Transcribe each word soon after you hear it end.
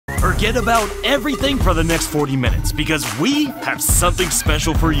forget about everything for the next 40 minutes because we have something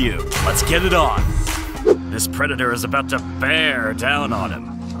special for you. Let's get it on. This predator is about to bear down on him.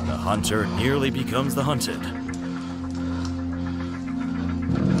 The hunter nearly becomes the hunted.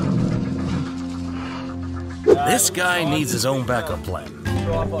 This guy needs his own backup plan.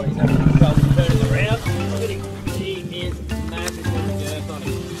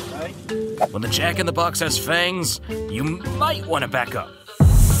 When the Jack-in-the-Box has fangs, you might want to back up.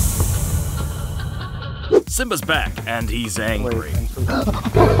 Simba's back, and he's angry.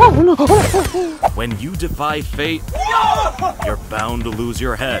 When you defy fate, you're bound to lose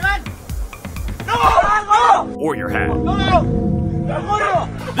your head. Or your hat.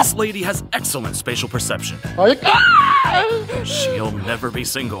 This lady has excellent spatial perception. She'll never be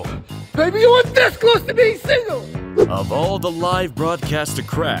single. Baby, you were this close to being single! Of all the live broadcasts to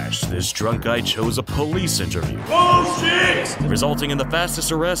crash, this drunk guy chose a police interview. Bullshit! Resulting in the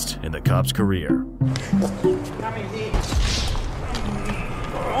fastest arrest in the cop's career.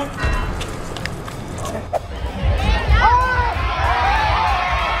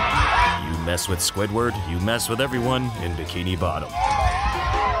 You mess with Squidward, you mess with everyone in Bikini Bottom.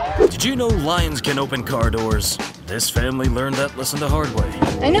 Did you know lions can open car doors? This family learned that lesson the hard way.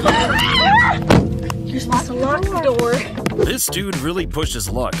 I know. You're supposed to lock the door. This dude really pushed his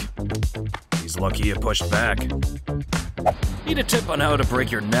luck. He's lucky it pushed back. Need a tip on how to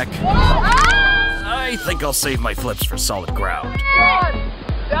break your neck? I think I'll save my flips for solid ground.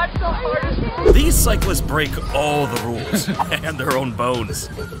 That's the hardest. These cyclists break all the rules and their own bones.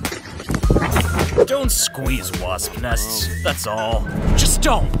 Don't squeeze wasp nests, that's all. Just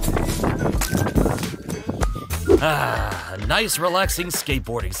don't! A nice relaxing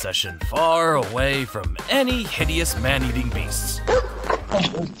skateboarding session, far away from any hideous man-eating beasts.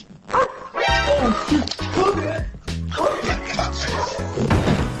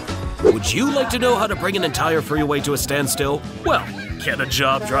 Would you like to know how to bring an entire freeway to a standstill? Well, get a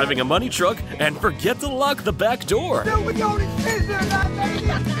job driving a money truck and forget to lock the back door.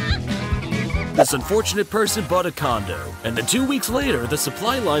 This unfortunate person bought a condo, and then 2 weeks later, the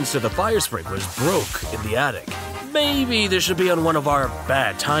supply lines to the fire sprinklers broke in the attic. Maybe this should be on one of our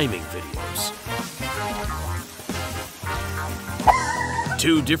bad timing videos.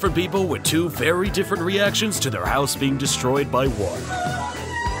 Two different people with two very different reactions to their house being destroyed by water.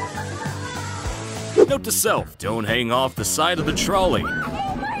 Note to self, don't hang off the side of the trolley.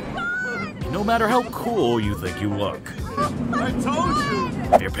 No matter how cool you think you look. I told you!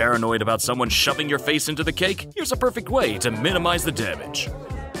 If you're paranoid about someone shoving your face into the cake, here's a perfect way to minimize the damage.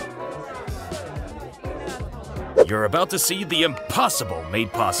 You're about to see the impossible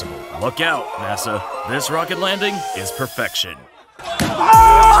made possible. Look out, NASA. This rocket landing is perfection.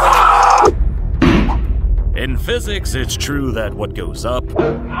 In physics, it's true that what goes up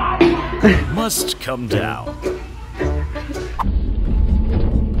must come down.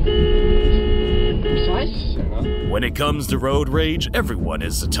 When it comes to road rage, everyone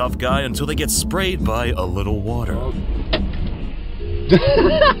is a tough guy until they get sprayed by a little water.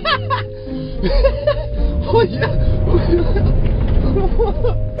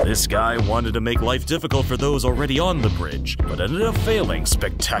 This guy wanted to make life difficult for those already on the bridge, but ended up failing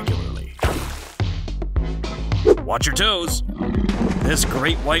spectacularly. Watch your toes. This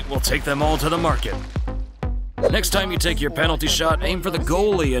great white will take them all to the market. Next time you take your penalty shot, aim for the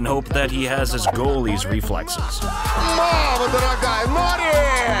goalie and hope that he has his goalie's reflexes.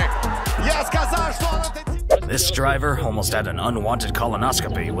 This driver almost had an unwanted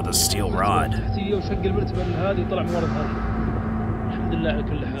colonoscopy with a steel rod.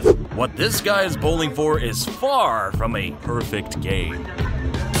 What this guy is bowling for is far from a perfect game.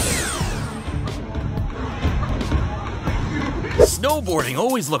 Snowboarding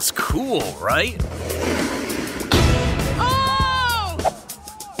always looks cool, right?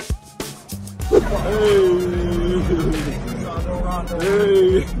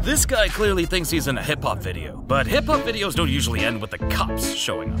 This guy clearly thinks he's in a hip-hop video, but hip-hop videos don't usually end with the cops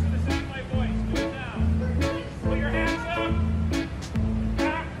showing up.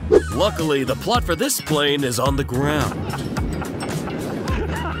 Luckily, the plot for this plane is on the ground.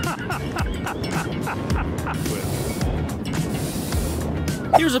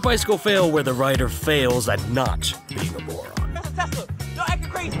 Here's a bicycle fail where the rider fails at not being a moron. That's a Tesla! Don't act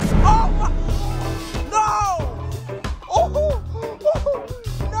crazy! Oh! No! Oh!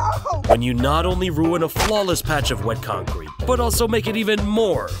 No! When you not only ruin a flawless patch of wet concrete, but also make it even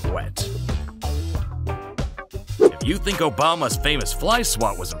more wet. If you think Obama's famous fly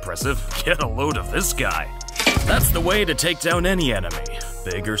swat was impressive, get a load of this guy. That's the way to take down any enemy,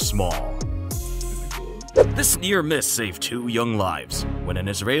 big or small. This near miss saved 2 young lives when an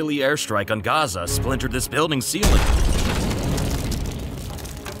Israeli airstrike on Gaza splintered this building's ceiling.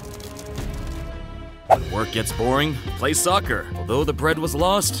 When work gets boring, play soccer. Although the bread was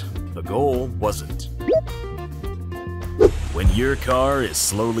lost, the goal wasn't. When your car is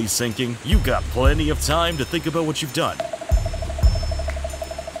slowly sinking, you've got plenty of time to think about what you've done.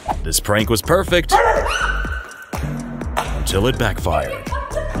 This prank was perfect until it backfired.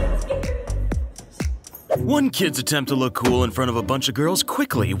 One kid's attempt to look cool in front of a bunch of girls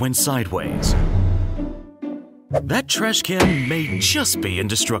quickly went sideways. That trash can may just be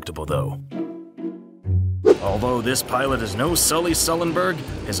indestructible, though. Although this pilot is no Sully Sullenberg,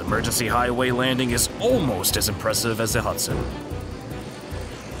 his emergency highway landing is almost as impressive as the Hudson.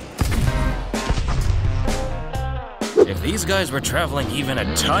 If these guys were traveling even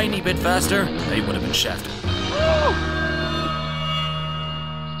a tiny bit faster, they would have been shafted.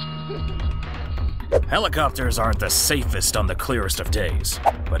 Helicopters aren't the safest on the clearest of days,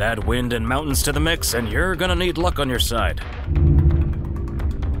 but add wind and mountains to the mix and you're gonna need luck on your side.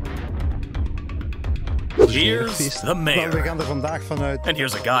 Here's the mayor. And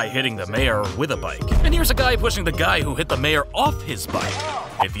here's a guy hitting the mayor with a bike. And here's a guy pushing the guy who hit the mayor off his bike.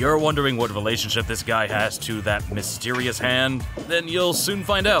 If you're wondering what relationship this guy has to that mysterious hand, then you'll soon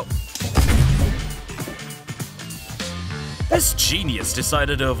find out. This genius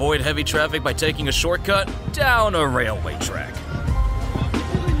decided to avoid heavy traffic by taking a shortcut down a railway track.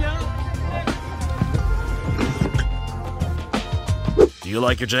 Do you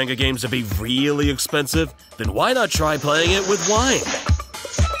like your Jenga games to be really expensive? Then why not try playing it with wine?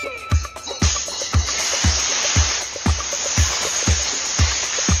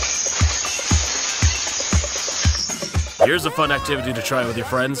 Here's a fun activity to try with your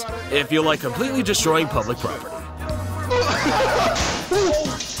friends if you like completely destroying public property.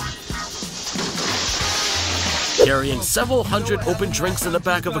 Carrying several hundred open drinks in the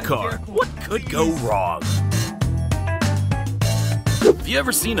back of a car. What could go wrong? Have you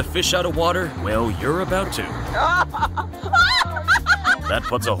ever seen a fish out of water? Well, you're about to. That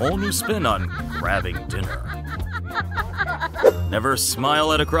puts a whole new spin on grabbing dinner. Never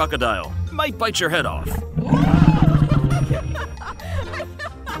smile at a crocodile. Might bite your head off.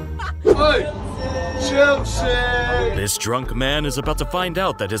 Hey! Chelsea! This drunk man is about to find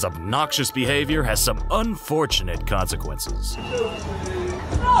out that his obnoxious behavior has some unfortunate consequences. No,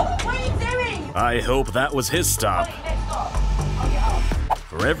 what are you doing? I hope that was his stop.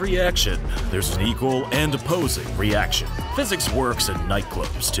 For every action, there's an equal and opposing reaction. Physics works in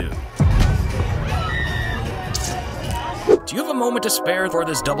nightclubs, too. Do you have a moment to spare for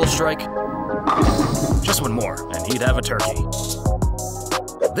this double strike? Just one more, and he'd have a turkey.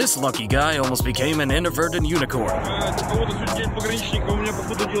 This lucky guy almost became an inadvertent unicorn.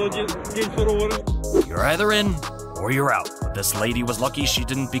 You're either in, or you're out. But this lady was lucky she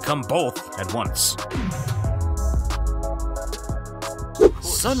didn't become both at once.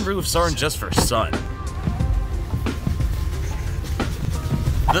 Sunroofs aren't just for sun.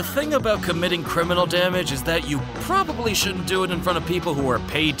 The thing about committing criminal damage is that you probably shouldn't do it in front of people who are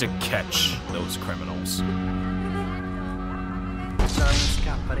paid to catch those criminals.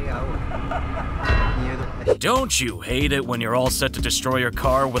 Don't you hate it when you're all set to destroy your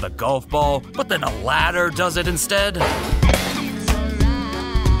car with a golf ball, but then a ladder does it instead?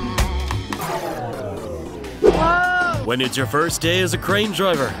 Whoa. When it's your first day as a crane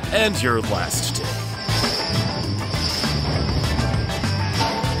driver, and your last day.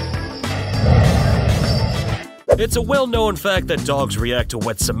 It's a well-known fact that dogs react to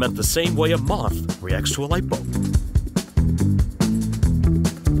wet cement the same way a moth reacts to a light bulb.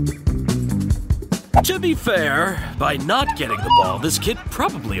 To be fair, by not getting the ball, this kid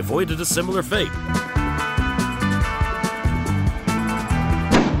probably avoided a similar fate.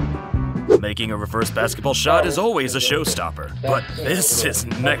 Making a reverse basketball shot is always a showstopper, but this is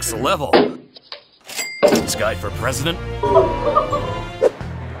next level. This guy for president?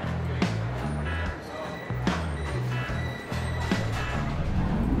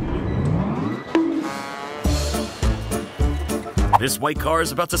 This white car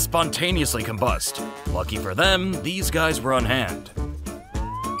is about to spontaneously combust. Lucky for them, these guys were on hand.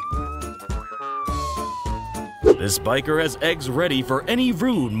 This biker has eggs ready for any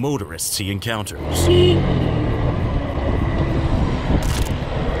rude motorists he encounters.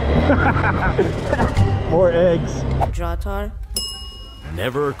 More eggs. Dratar.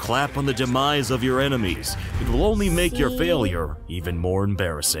 Never clap on the demise of your enemies. It will only make your failure even more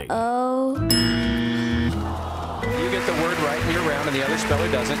embarrassing. Oh. You get the word right in your round and the other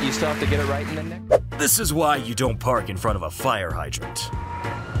speller doesn't, you still have to get it right in the next. This is why you don't park in front of a fire hydrant.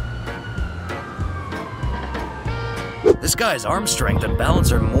 This guy's arm strength and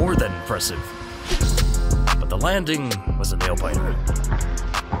balance are more than impressive. But the landing was a nail-biter.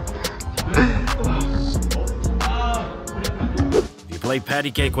 If you play patty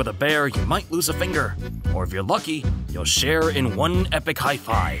cake with a bear, you might lose a finger. Or if you're lucky, you'll share in one epic high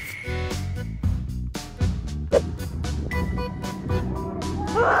five.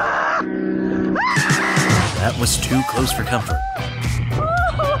 That was too close for comfort.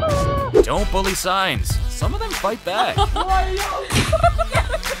 Don't bully signs. Some of them fight back.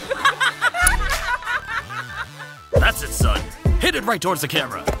 That's it, son. Hit it right towards the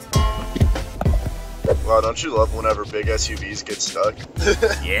camera. Wow, don't you love whenever big SUVs get stuck?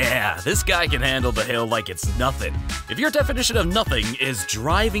 Yeah, this guy can handle the hill like it's nothing. If your definition of nothing is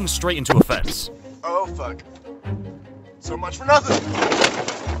driving straight into a fence. Oh, fuck. So much for nothing.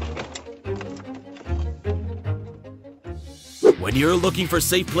 When you're looking for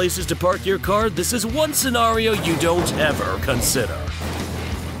safe places to park your car, this is one scenario you don't ever consider.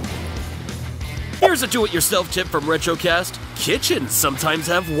 Here's a do-it-yourself tip from Retrocast. Kitchens sometimes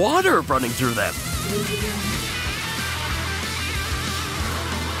have water running through them.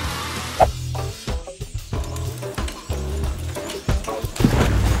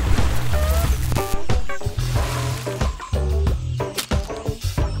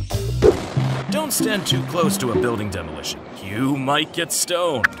 Don't stand too close to a building demolition. You might get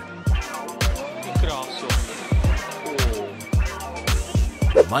stoned.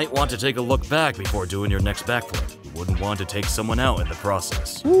 You might want to take a look back before doing your next backflip. You wouldn't want to take someone out in the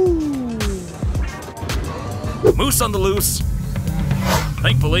process. Moose on the loose.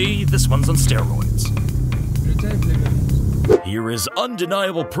 Thankfully, this one's on steroids. Here is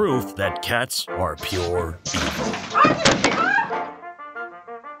undeniable proof that cats are pure evil.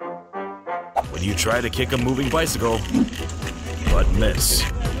 When you try to kick a moving bicycle, but miss.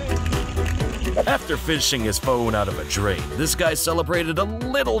 After fishing his phone out of a drain, this guy celebrated a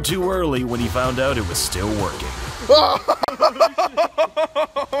little too early when he found out it was still working.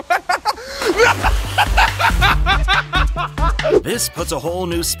 This puts a whole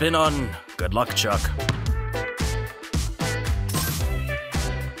new spin on good luck, Chuck.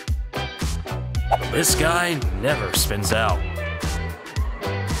 This guy never spins out.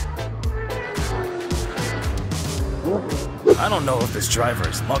 I don't know if this driver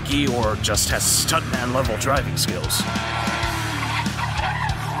is lucky or just has stuntman level driving skills.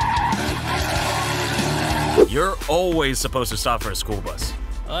 You're always supposed to stop for a school bus.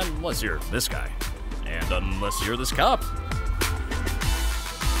 Unless you're this guy. And unless you're this cop.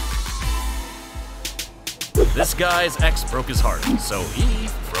 This guy's ex broke his heart, so he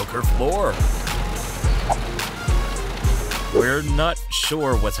broke her floor. We're not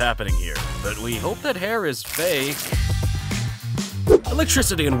sure what's happening here, but we hope that hair is fake.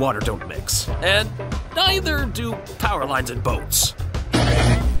 Electricity and water don't mix, and neither do power lines and boats.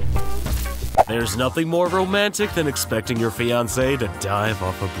 There's nothing more romantic than expecting your fiancé to dive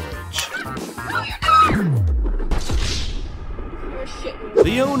off a bridge.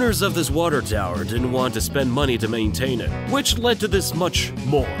 The owners of this water tower didn't want to spend money to maintain it, which led to this much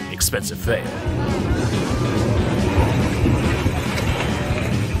more expensive fail.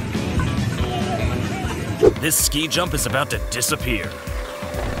 This ski jump is about to disappear.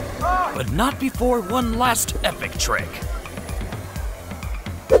 But not before one last epic trick.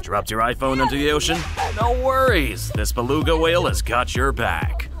 Dropped your iPhone into the ocean? No worries, this beluga whale has got your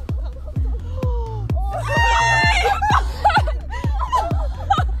back.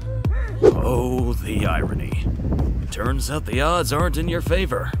 Oh, the irony. Turns out the odds aren't in your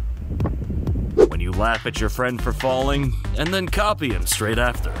favor. When you laugh at your friend for falling, and then copy him straight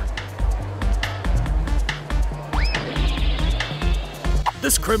after.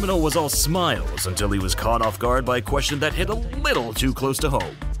 This criminal was all smiles until he was caught off guard by a question that hit a little too close to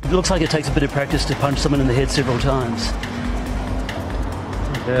home. It looks like it takes a bit of practice to punch someone in the head several times.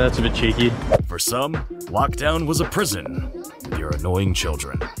 Yeah, that's a bit cheeky. For some, lockdown was a prison with your annoying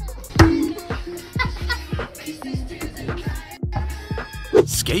children.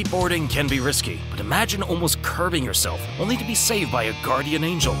 Skateboarding can be risky, but imagine almost curbing yourself only to be saved by a guardian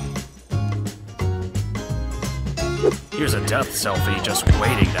angel. Here's a death selfie just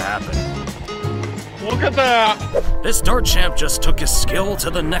waiting to happen. Look at that! This dart champ just took his skill to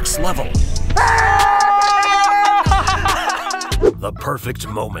the next level. The perfect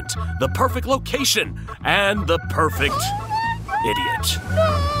moment, the perfect location, and the perfect idiot.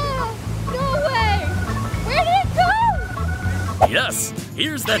 No way! Where did it go? Yes,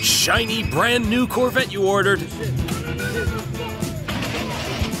 here's that shiny brand new Corvette you ordered.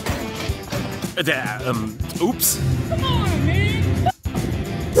 Oops.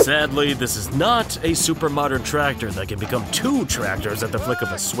 Sadly, this is not a super modern tractor that can become 2 tractors at the flick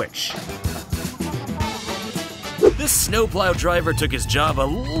of a switch. This snowplow driver took his job a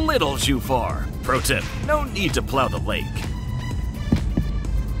little too far. Pro tip, no need to plow the lake.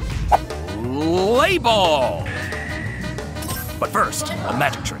 Lay ball! But first, a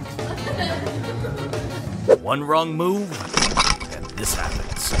magic trick. One wrong move, and this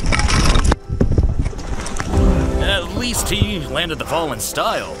happens. At least he landed the fall in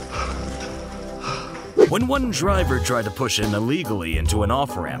style. When one driver tried to push in illegally into an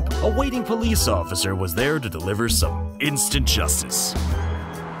off-ramp, a waiting police officer was there to deliver some instant justice.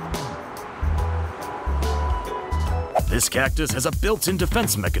 This cactus has a built-in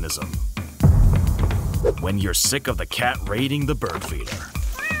defense mechanism. When you're sick of the cat raiding the bird feeder.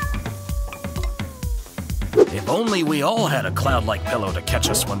 If only we all had a cloud-like pillow to catch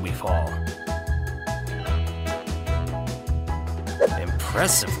us when we fall.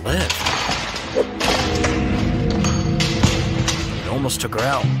 Impressive lift. It almost took her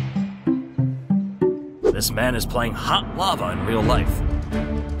out. This man is playing hot lava in real life.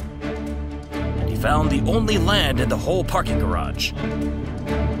 And he found the only land in the whole parking garage.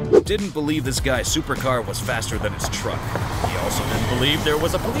 Didn't believe this guy's supercar was faster than his truck. He also didn't believe there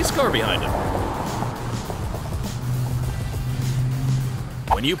was a police car behind him.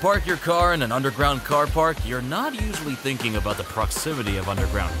 When you park your car in an underground car park, you're not usually thinking about the proximity of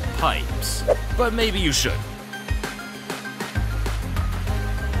underground pipes. But maybe you should.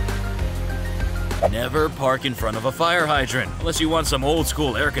 Never park in front of a fire hydrant, unless you want some old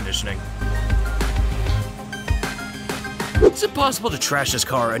school air conditioning. Is it possible to trash this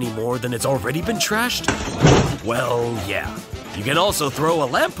car any more than it's already been trashed? Well, yeah. You can also throw a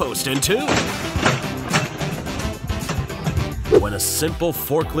lamppost in too. When a simple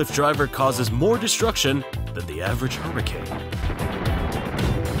forklift driver causes more destruction than the average hurricane.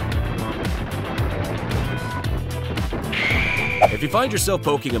 If you find yourself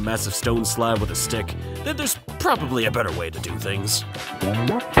poking a massive stone slab with a stick, then there's probably a better way to do things.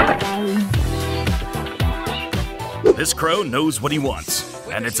 This crow knows what he wants,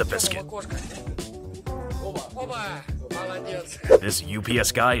 and it's a biscuit. This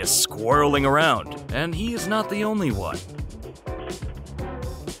UPS guy is squirreling around, and he is not the only one.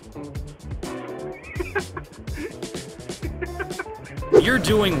 You're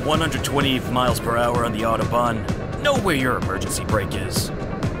doing 120 miles per hour on the Autobahn. Know where your emergency brake is.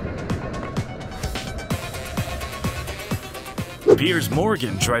 Piers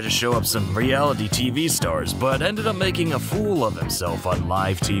Morgan tried to show up some reality TV stars, but ended up making a fool of himself on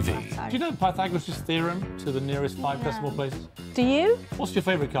live TV. Do you know Pythagoras' theorem to the nearest 5 decimal places? Do you? What's your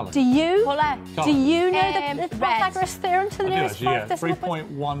favourite colour? Do you? Colour. Do you know the Pythagoras theorem to the nearest 5 decimal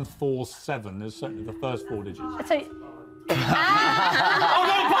places? 3.147 is certainly the first 4 digits. So, Oh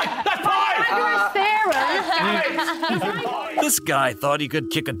no, that's Pythagoras theorem. This guy thought he could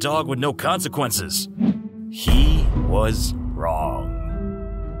kick a dog with no consequences. He was wrong.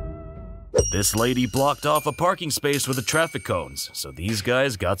 This lady blocked off a parking space with the traffic cones, so these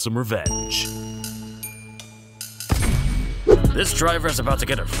guys got some revenge. This driver is about to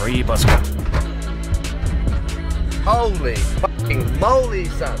get a free bus card. Holy fucking moly,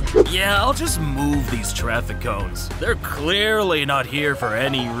 son. Yeah, I'll just move these traffic cones. They're clearly not here for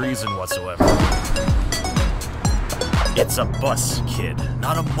any reason whatsoever. It's a bus, kid,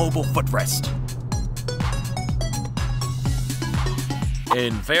 not a mobile footrest.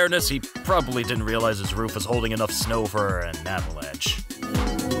 In fairness, he probably didn't realize his roof was holding enough snow for an avalanche.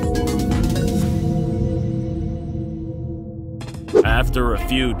 After a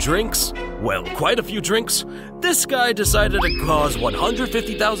few drinks, well, quite a few drinks, this guy decided to cause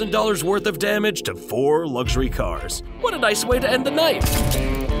 $150,000 worth of damage to 4 luxury cars. What a nice way to end the night.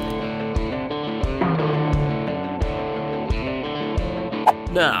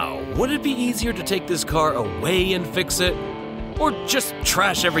 Now, would it be easier to take this car away and fix it? Or just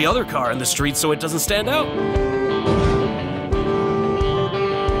trash every other car in the street so it doesn't stand out?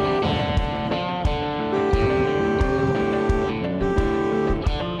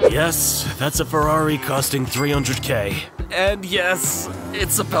 Yes, that's a Ferrari costing $300K. And yes,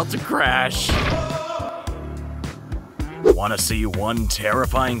 it's about to crash. Want to see one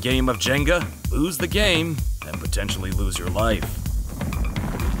terrifying game of Jenga? Lose the game and potentially lose your life.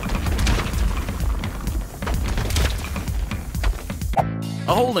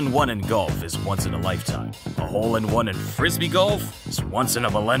 A hole-in-one in golf is once in a lifetime. A hole-in-one in frisbee golf is once in a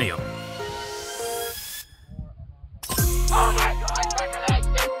millennium.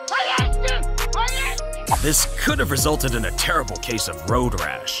 This could have resulted in a terrible case of road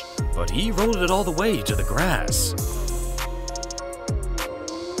rash, but he rolled it all the way to the grass.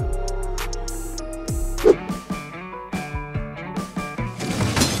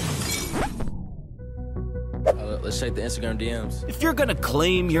 Let's check the Instagram DMs. If you're gonna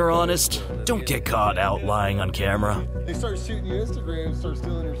claim you're honest, don't get caught out lying on camera. They start shooting your Instagram and start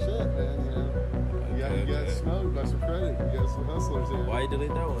stealing your shit, man, you know. You got smoked by some credit. You got some hustlers here. Why you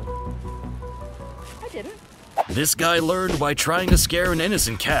delete that one? I didn't. This guy learned why trying to scare an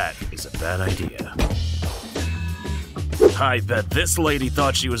innocent cat is a bad idea. I bet this lady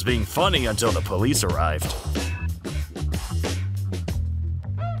thought she was being funny until the police arrived.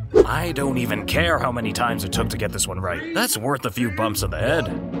 I don't even care how many times it took to get this one right. That's worth a few bumps in the head.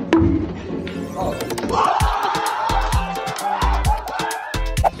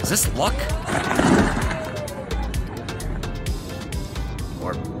 Is this luck?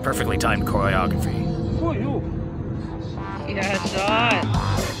 Or perfectly timed choreography? Yeah, shot.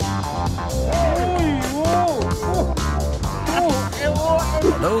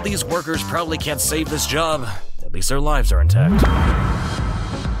 Although these workers probably can't save this job, at least their lives are intact.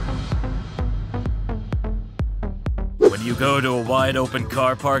 When you go to a wide open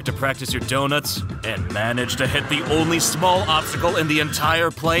car park to practice your donuts and manage to hit the only small obstacle in the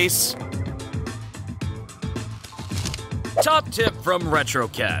entire place? Top tip from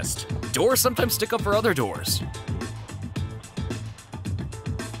Retrocast. Doors sometimes stick up for other doors.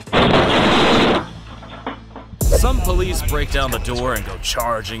 Some police break down the door and go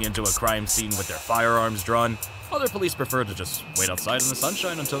charging into a crime scene with their firearms drawn. Other police prefer to just wait outside in the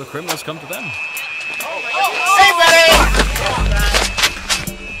sunshine until the criminals come to them. Hey, buddy!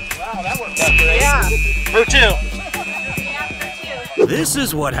 Wow, that worked out great. Yeah. For two. This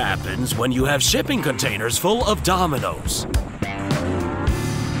is what happens when you have shipping containers full of dominoes.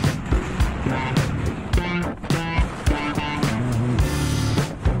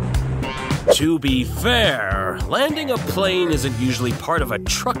 To be fair, landing a plane isn't usually part of a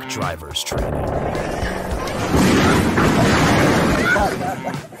truck driver's training.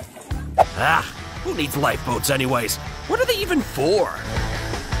 Who needs lifeboats anyways? What are they even for?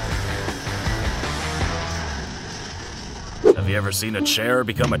 Have you ever seen a chair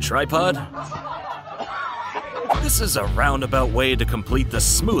become a tripod? This is a roundabout way to complete the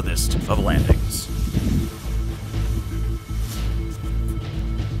smoothest of landings.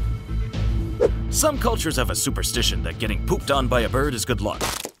 Some cultures have a superstition that getting pooped on by a bird is good luck.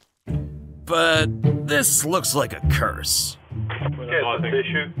 But this looks like a curse.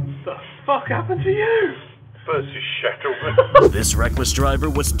 The fuck happened to you? This reckless driver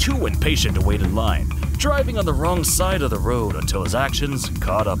was too impatient to wait in line, driving on the wrong side of the road until his actions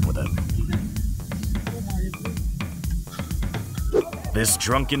caught up with him. This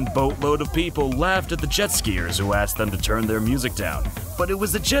drunken boatload of people laughed at the jet skiers who asked them to turn their music down, but it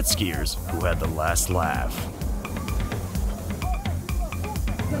was the jet skiers who had the last laugh.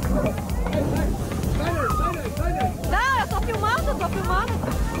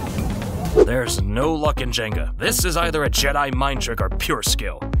 There's no luck in Jenga. This is either a Jedi mind trick or pure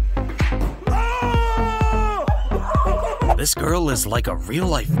skill. This girl is like a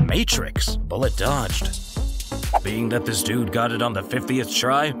real-life Matrix. Bullet dodged. Being that this dude got it on the 50th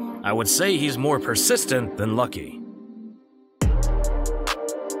try, I would say he's more persistent than lucky.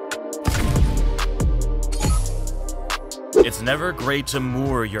 It's never great to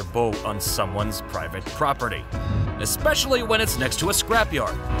moor your boat on someone's private property, especially when it's next to a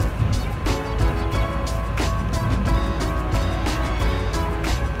scrapyard.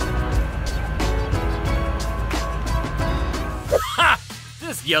 Ha!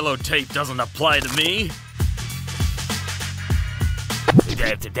 This yellow tape doesn't apply to me.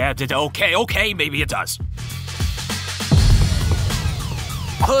 Okay, maybe it does.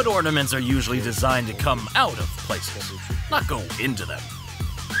 Hood ornaments are usually designed to come out of places, not go into them.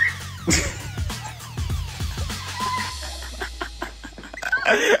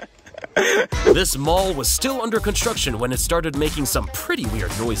 This mall was still under construction when it started making some pretty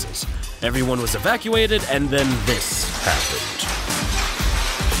weird noises. Everyone was evacuated, and then this happened.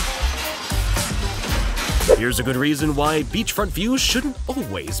 Here's a good reason why beachfront views shouldn't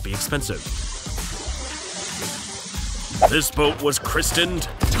always be expensive. This boat was christened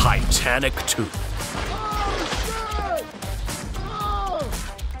Titanic 2.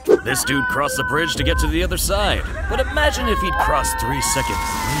 This dude crossed the bridge to get to the other side, but imagine if he'd crossed 3 seconds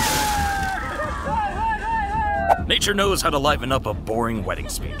later. Nature knows how to liven up a boring wedding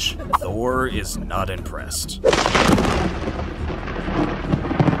speech. Thor is not impressed.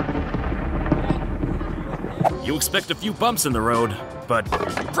 You expect a few bumps in the road, but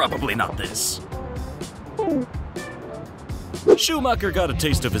probably not this. Schumacher got a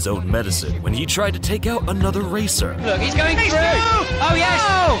taste of his own medicine when he tried to take out another racer. Look, he's going through! Oh, yes!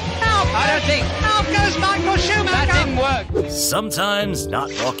 No! Help! I don't think... Help goes Michael Schumacher! That didn't work! Sometimes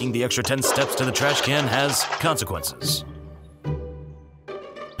not walking the extra 10 steps to the trash can has consequences.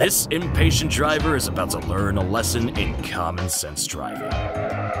 This impatient driver is about to learn a lesson in common sense driving.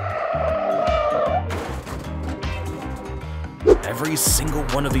 Every single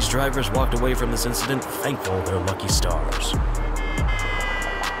one of these drivers walked away from this incident thankful they're lucky stars.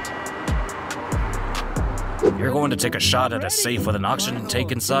 If you're going to take a shot at a safe with an oxygen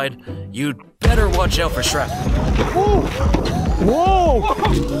tank inside, you'd better watch out for shrapnel. Whoa!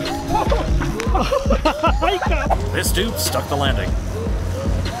 This dude stuck the landing.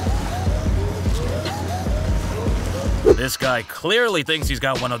 This guy clearly thinks he's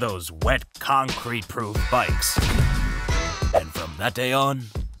got one of those wet, concrete-proof bikes. And from that day on,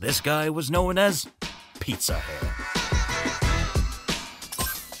 this guy was known as Pizza Hair.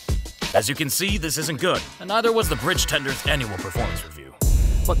 As you can see, this isn't good, and neither was the bridge tender's annual performance review.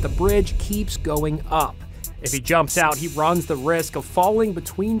 But the bridge keeps going up. If he jumps out, he runs the risk of falling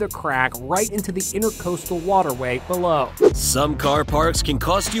between the crack right into the intercoastal waterway below. Some car parks can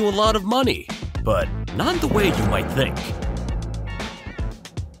cost you a lot of money, but not the way you might think.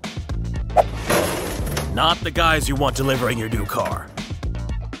 Not the guys you want delivering your new car.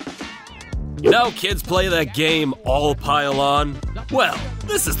 You know, kids play that game All Pile On? Well,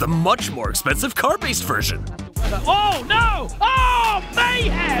 this is the much more expensive car-based version. Oh no! Oh,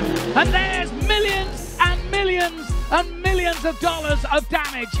 mayhem! And there's millions and millions and millions of dollars of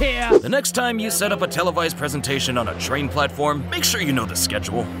damage here. The next time you set up a televised presentation on a train platform, make sure you know the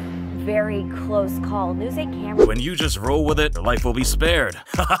schedule. Very close call. News 8 camera. When you just roll with it, your life will be spared.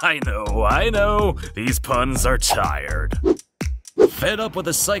 I know. These puns are tired. Fed up with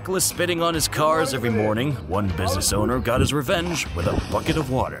a cyclist spitting on his cars every morning, one business owner got his revenge with a bucket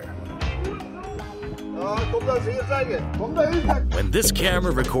of water. When this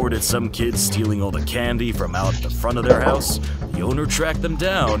camera recorded some kids stealing all the candy from out the front of their house, the owner tracked them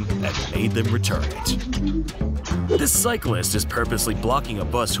down and made them return it. This cyclist is purposely blocking a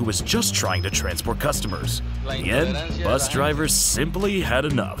bus who was just trying to transport customers. In the end, bus drivers simply had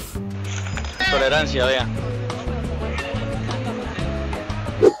enough. Tolerancia, vea.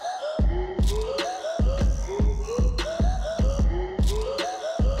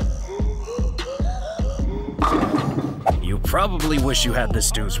 You probably wish you had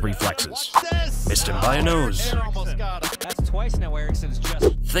this dude's reflexes. Missed him by a nose. That's twice now Ericsson's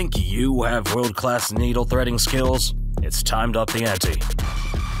just... Think you have world-class needle threading skills? It's time to up the ante.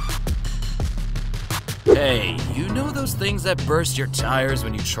 Hey, you know those things that burst your tires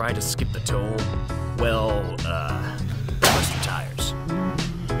when you try to skip the toll? Well, burst your tires.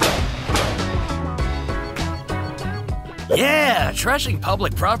 Yeah, trashing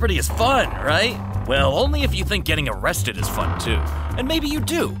public property is fun, right? Well, only if you think getting arrested is fun too. And maybe you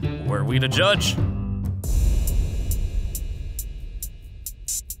do. Were we to judge?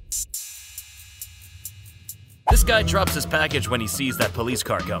 This guy drops his package when he sees that police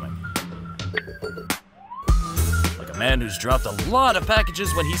car coming. Like a man who's dropped a lot of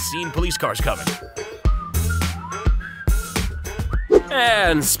packages when he's seen police cars coming.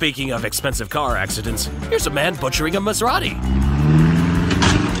 And speaking of expensive car accidents, here's a man butchering a Maserati.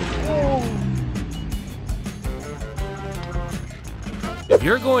 If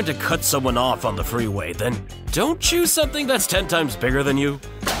you're going to cut someone off on the freeway, then don't choose something that's 10 times bigger than you.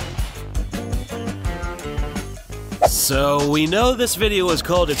 So we know this video is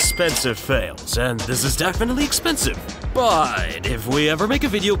called Expensive Fails, and this is definitely expensive. But if we ever make a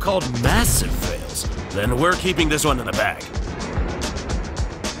video called Massive Fails, then we're keeping this one in the bag.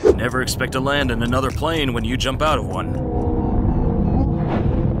 Never expect to land in another plane when you jump out of one.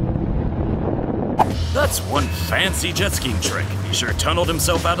 That's one fancy jet skiing trick. He sure tunneled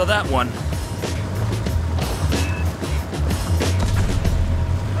himself out of that one.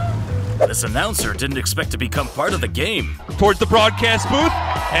 This announcer didn't expect to become part of the game. Towards the broadcast booth,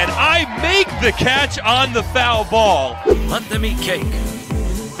 and I make the catch on the foul ball. Let them eat cake.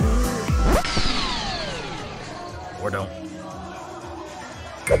 Or don't.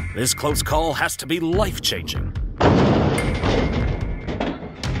 This close call has to be life-changing.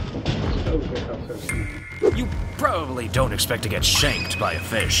 You probably don't expect to get shanked by a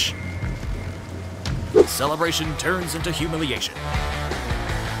fish. Celebration turns into humiliation.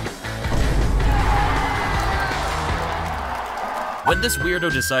 When this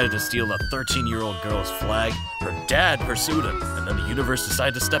weirdo decided to steal a 13-year-old girl's flag, her dad pursued him, and then the universe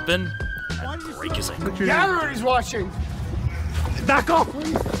decided to step in and break his ankle. Gallery's watching. Back off!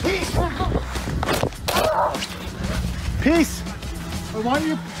 Peace. I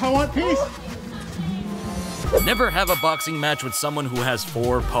want peace. Never have a boxing match with someone who has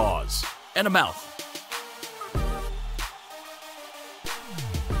 4 paws and a mouth.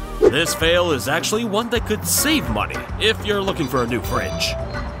 This fail is actually one that could save money if you're looking for a new fridge.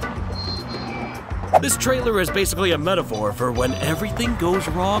 This trailer is basically a metaphor for when everything goes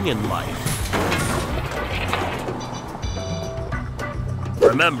wrong in life.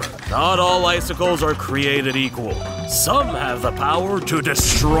 Remember, not all icicles are created equal. Some have the power to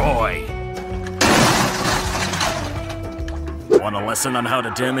destroy. Want a lesson on how to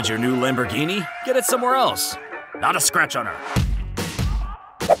damage your new Lamborghini? Get it somewhere else. Not a scratch on her.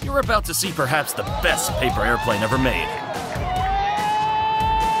 You're about to see perhaps the best paper airplane ever made.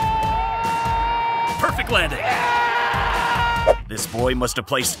 Perfect landing! This boy must have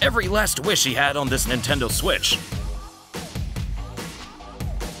placed every last wish he had on this Nintendo Switch.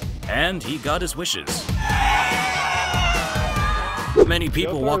 And he got his wishes. Many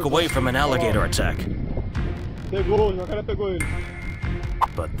people walk away from an alligator attack.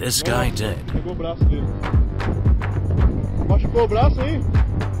 But this guy did.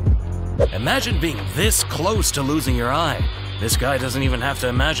 Imagine being this close to losing your eye. This guy doesn't even have to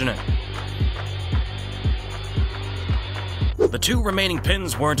imagine it. The 2 remaining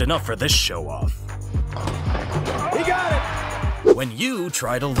pins weren't enough for this show-off. He got it! When you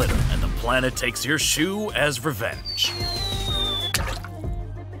try to litter and the planet takes your shoe as revenge.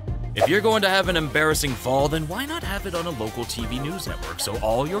 If you're going to have an embarrassing fall, then why not have it on a local TV news network so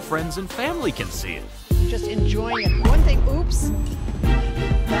all your friends and family can see it? Just enjoying it. One thing, oops,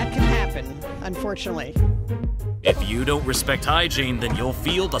 that can happen, unfortunately. If you don't respect hygiene, then you'll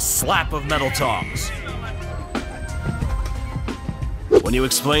feel the slap of metal tongs. When you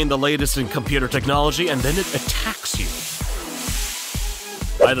explain the latest in computer technology and then it attacks you.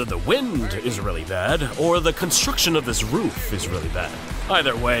 Either the wind is really bad, or the construction of this roof is really bad.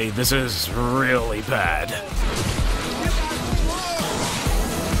 Either way, this is really bad.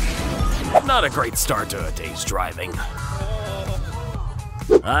 Not a great start to a day's driving.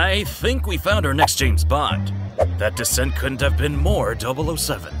 I think we found our next James Bond. That descent couldn't have been more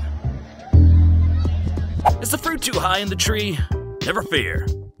 007. Is the fruit too high in the tree? Never fear.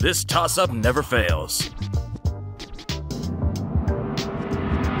 This toss-up never fails.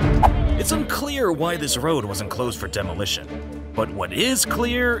 It's unclear why this road wasn't closed for demolition, but what is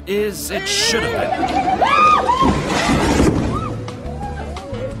clear is it should have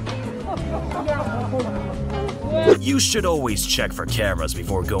been. You should always check for cameras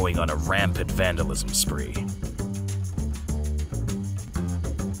before going on a rampant vandalism spree.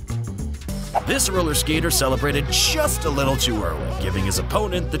 This roller skater celebrated just a little too early, giving his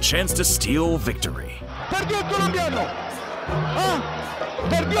opponent the chance to steal victory.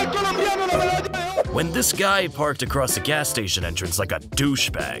 When this guy parked across the gas station entrance like a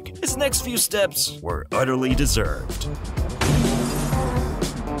douchebag, his next few steps were utterly deserved.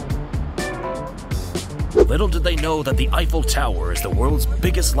 Little did they know that the Eiffel Tower is the world's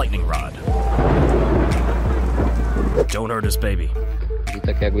biggest lightning rod. Don't hurt us, baby.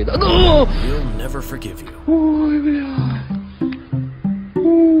 He'll never forgive you.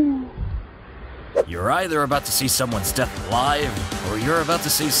 You're either about to see someone's death live, or you're about to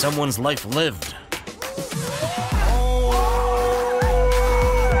see someone's life lived.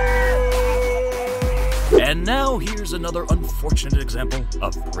 And now here's another unfortunate example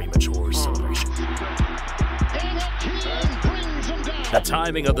of premature celebration. The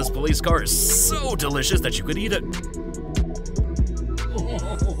timing of this police car is so delicious that you could eat it.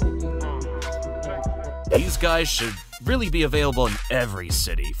 These guys should really be available in every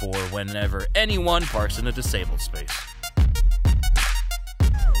city for whenever anyone parks in a disabled space.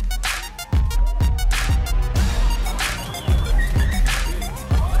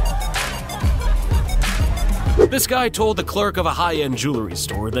 This guy told the clerk of a high-end jewelry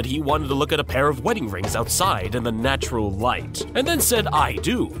store that he wanted to look at a pair of wedding rings outside in the natural light, and then said "I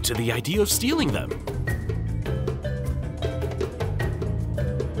do" to the idea of stealing them.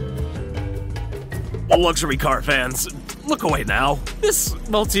 Luxury car fans, look away now. This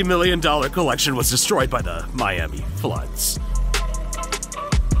multi-million-dollar collection was destroyed by the Miami floods.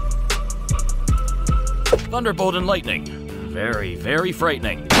 Thunderbolt and lightning. Very, very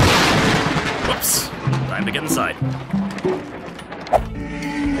frightening. Whoops. Time to get inside.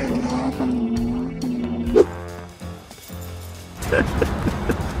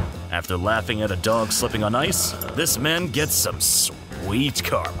 After laughing at a dog slipping on ice, this man gets some sweet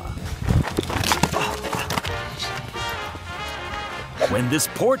karma. When this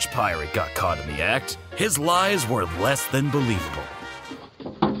porch pirate got caught in the act, his lies were less than believable.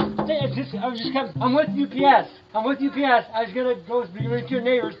 I'm with UPS. I'm with UPS. I was gonna go to your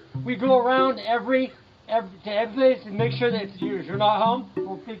neighbors. We go around every place and make sure that if you're not home,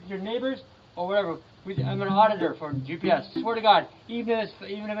 we'll pick your neighbors or whatever. I'm an auditor for UPS. Swear to God, even if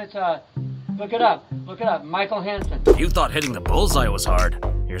it's look it up, Michael Hansen. You thought hitting the bullseye was hard.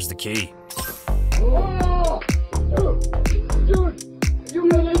 Here's the key.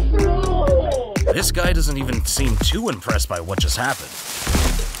 This guy doesn't even seem too impressed by what just happened.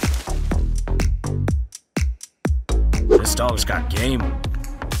 This dog's got game.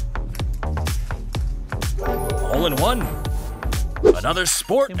 All in one. Another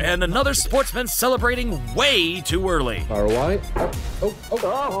sport and another sportsman celebrating way too early.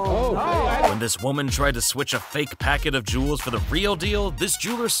 When this woman tried to switch a fake packet of jewels for the real deal, this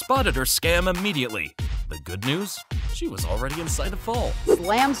jeweler spotted her scam immediately. The good news? She was already inside the vault.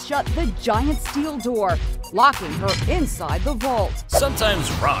 Slams shut the giant steel door, locking her inside the vault. Sometimes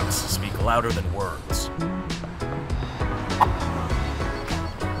rocks speak louder than words.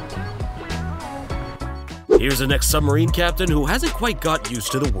 Here's an ex-submarine captain who hasn't quite got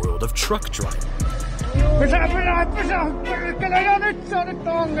used to the world of truck driving.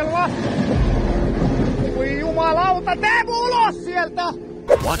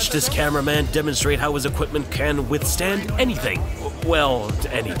 Watch this cameraman demonstrate how his equipment can withstand anything. Well,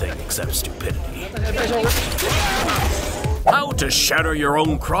 anything except stupidity. How to shatter your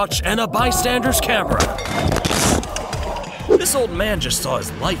own crotch and a bystander's camera. This old man just saw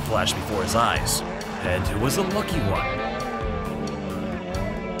his life flash before his eyes. And it was a lucky one.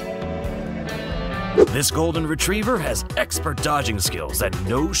 This golden retriever has expert dodging skills that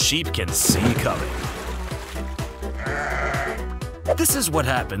no sheep can see coming. This is what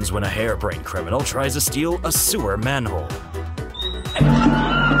happens when a harebrained criminal tries to steal a sewer manhole.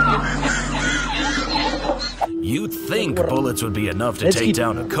 You'd think bullets would be enough to take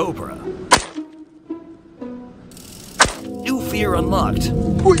down a cobra. New fear unlocked.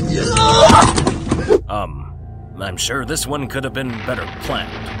 I'm sure this one could have been better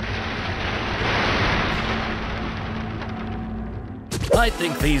planned. I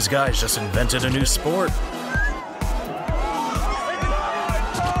think these guys just invented a new sport.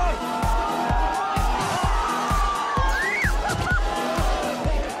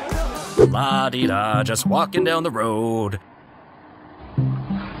 La-dee-da, just walking down the road.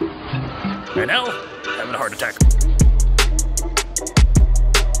 And now, having a heart attack.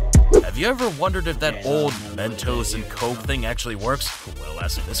 Have you ever wondered if that old Mentos and Coke thing actually works? Well,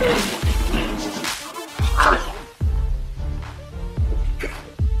 ask this guy.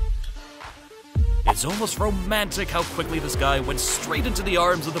 It's almost romantic how quickly this guy went straight into the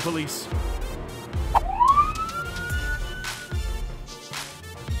arms of the police.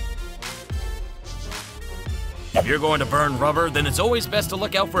 If you're going to burn rubber, then it's always best to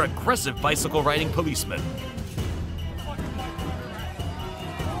look out for aggressive bicycle-riding policemen.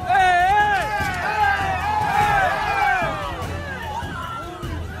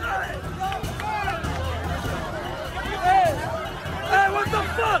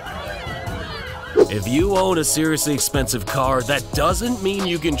 If you own a seriously expensive car, that doesn't mean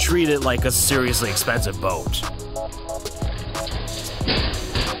you can treat it like a seriously expensive boat.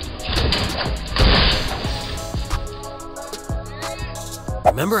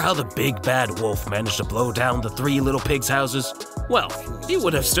 Remember how the big bad wolf managed to blow down the 3 little pigs' houses? Well, he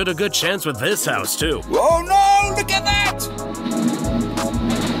would have stood a good chance with this house, too. Oh no, look at that!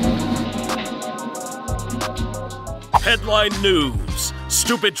 Headline news.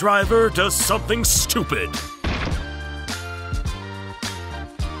 Stupid driver does something stupid.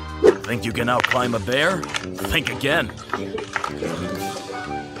 Think you can outclimb a bear? Think again.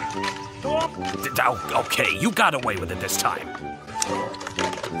 Okay, you got away with it this time.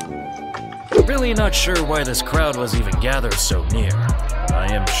 Really not sure why this crowd was even gathered so near. I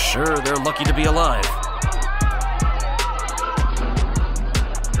am sure they're lucky to be alive.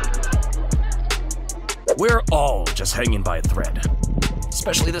 We're all just hanging by a thread.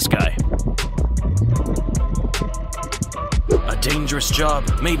 Especially this guy. A dangerous job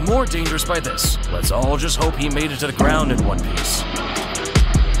made more dangerous by this. Let's all just hope he made it to the ground in one piece.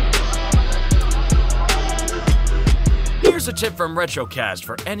 Here's a tip from Retrocast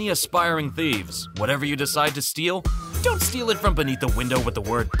for any aspiring thieves. Whatever you decide to steal, don't steal it from beneath the window with the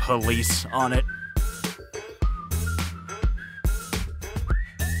word police on it.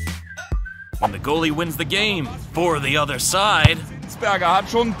 When the goalie wins the game, for the other side. Berger hat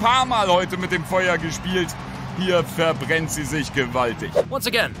schon ein paar Mal heute mit dem Feuer gespielt. Hier verbrennt sie sich gewaltig. Once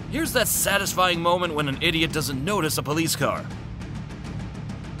again, here's that satisfying moment when an idiot doesn't notice a police car.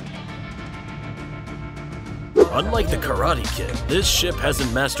 Unlike the Karate Kid, this ship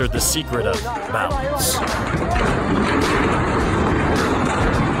hasn't mastered the secret of balance.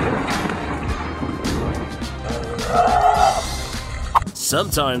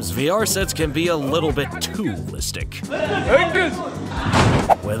 Sometimes VR sets can be a little bit too realistic.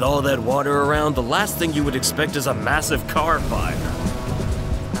 With all that water around, the last thing you would expect is a massive car fire.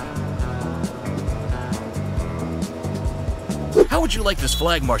 How would you like this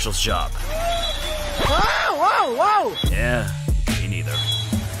flag marshal's job? Whoa, whoa! Yeah, me neither.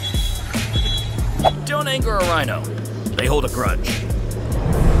 Don't anger a rhino. They hold a grudge.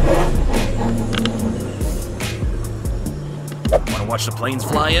 Want to watch the planes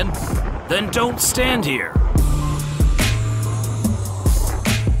fly in? Then don't stand here.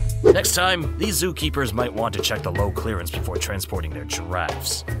 Next time, these zookeepers might want to check the low clearance before transporting their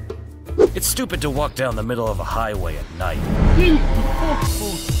giraffes. It's stupid to walk down the middle of a highway at night.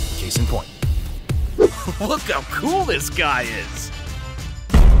 Case in point. Look how cool this guy is!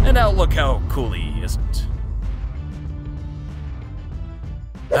 And now look how cool he isn't.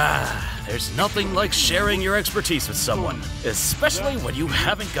 Ah, there's nothing like sharing your expertise with someone, especially when you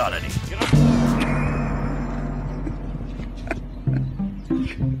haven't got any.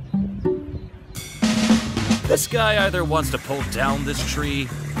 This guy either wants to pull down this tree,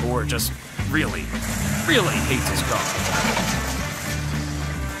 or just really hates his car.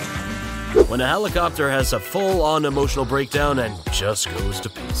 When a helicopter has a full-on emotional breakdown and just goes to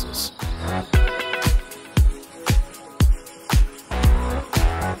pieces.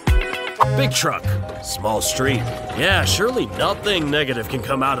 Big truck, small street. Yeah, surely nothing negative can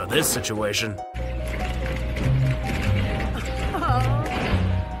come out of this situation.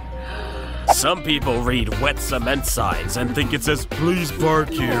 Some people read wet cement signs and think it says, "Please park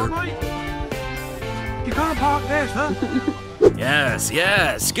here." You can't park there, sir.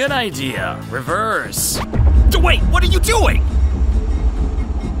 Yes, good idea. Reverse. Wait, what are you doing?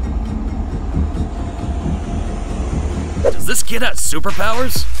 Does this kid have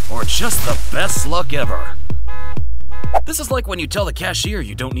superpowers? Or just the best luck ever? This is like when you tell the cashier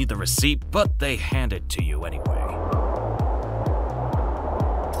you don't need the receipt, but they hand it to you anyway.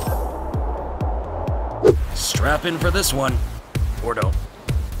 Strap in for this one. Or don't.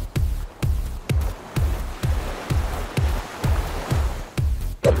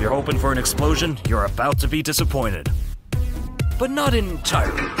 If you're hoping for an explosion, you're about to be disappointed. But not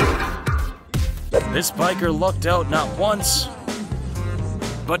entirely. This biker lucked out not once,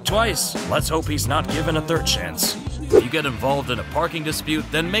 but twice. Let's hope he's not given a third chance. If you get involved in a parking dispute,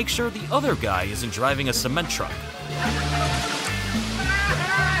 then make sure the other guy isn't driving a cement truck.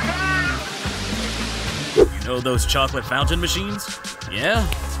 You know those chocolate fountain machines? Yeah?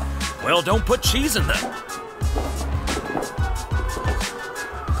 Well, don't put cheese in them.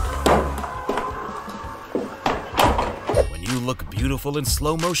 When you look beautiful in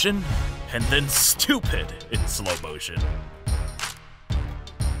slow motion, and then stupid in slow motion.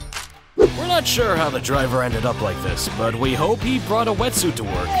 We're not sure how the driver ended up like this, but we hope he brought a wetsuit to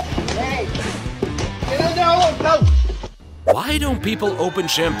work. Hey! Why don't people open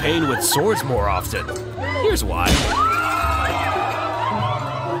champagne with swords more often? Here's why.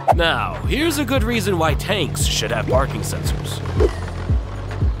 Now, here's a good reason why tanks should have parking sensors.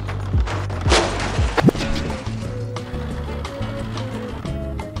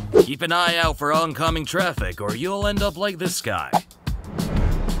 Keep an eye out for oncoming traffic, or you'll end up like this guy.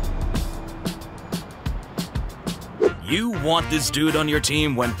 You want this dude on your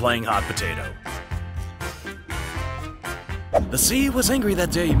team when playing hot potato. The sea was angry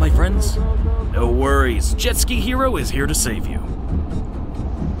that day, my friends. No worries, Jet Ski Hero is here to save you.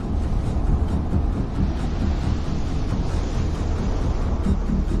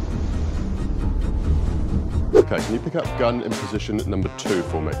 Okay, can you pick up gun in position number 2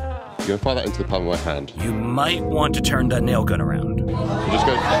 for me? You're gonna fire that into the palm of my hand. You might want to turn that nail gun around. You just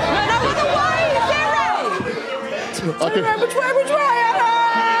go. Okay. Which way?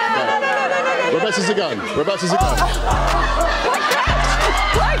 Whereabouts is the gun? Whereabouts is the gun?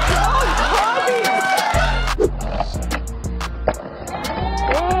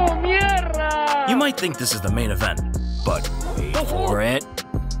 You might think this is the main event, but wait for it.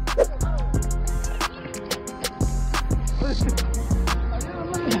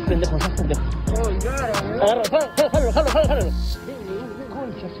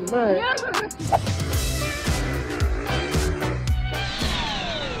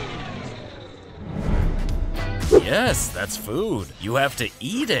 Yes, that's food. You have to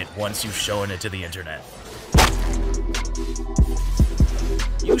eat it once you've shown it to the internet.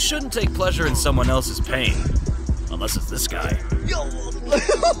 You shouldn't take pleasure in someone else's pain. Unless it's this guy.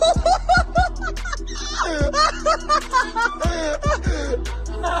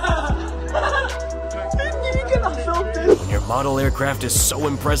 When your model aircraft is so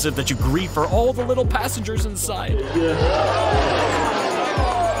impressive that you grieve for all the little passengers inside.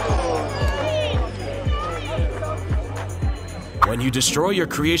 When you destroy your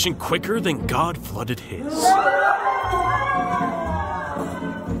creation quicker than God flooded his.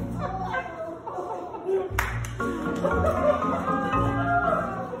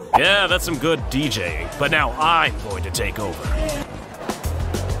 Yeah, that's some good DJing, but now I'm going to take over.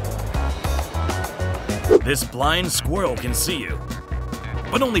 This blind squirrel can see you,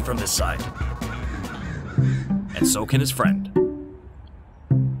 but only from this side. And so can his friend.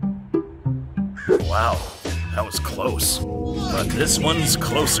 Wow, that was close. But this one's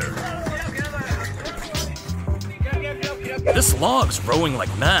closer. This log's rowing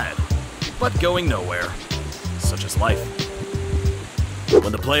like mad, but going nowhere. Such is life.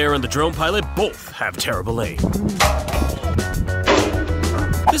 When the player and the drone pilot both have terrible aim.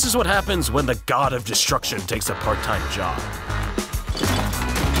 This is what happens when the god of destruction takes a part-time job.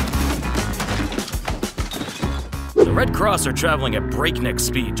 The Red Cross are traveling at breakneck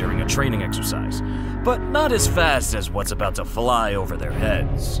speed during a training exercise, but not as fast as what's about to fly over their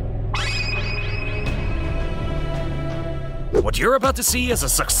heads. What you're about to see is a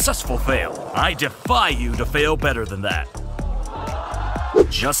successful fail. I defy you to fail better than that.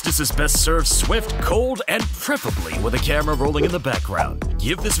 Justice is best served swift, cold, and preferably with a camera rolling in the background.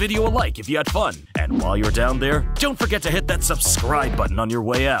 Give this video a like if you had fun, and while you're down there, don't forget to hit that subscribe button on your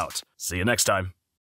way out. See you next time.